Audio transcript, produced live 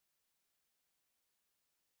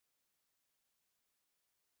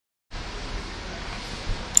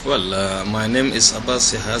Well, my name is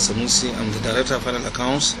Abbas Sanusi. I'm the Director of Final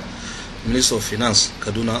Accounts, Minister of Finance,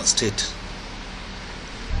 Kaduna State.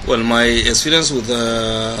 Well, my experience with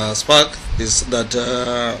SPARC is that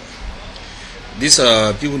these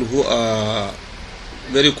are people who are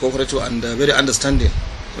very cooperative and very understanding.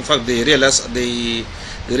 In fact, they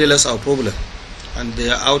realize our problem, and they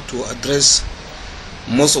are out to address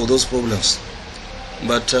most of those problems.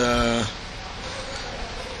 But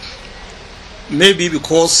maybe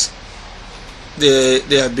because they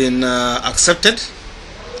have been accepted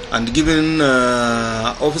and given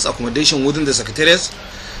office accommodation within the secretariats,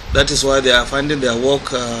 that is why they are finding their work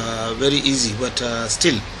very easy. But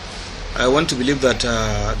still, I want to believe that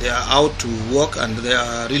they are out to work and they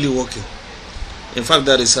are really working. In fact,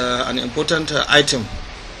 there is an important item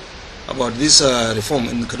about this reform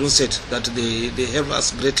in Kaduna State that they help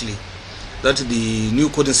us greatly. That the new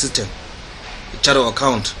coding system, the chart of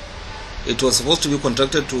account. It was supposed to be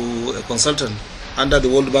contracted to a consultant under the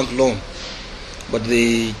World Bank loan, but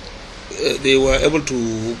they were able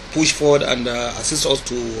to push forward and assist us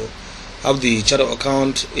to have the chart of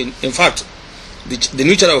account. In fact, the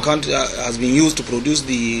new chart of account has been used to produce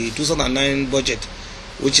the 2009 budget,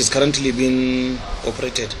 which is currently being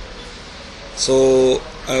operated. So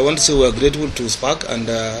I want to say we are grateful to SPARC, and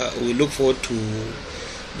we look forward to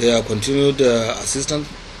their continued assistance,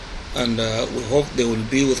 and we hope they will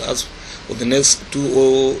be with us for the next 2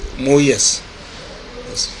 or more years.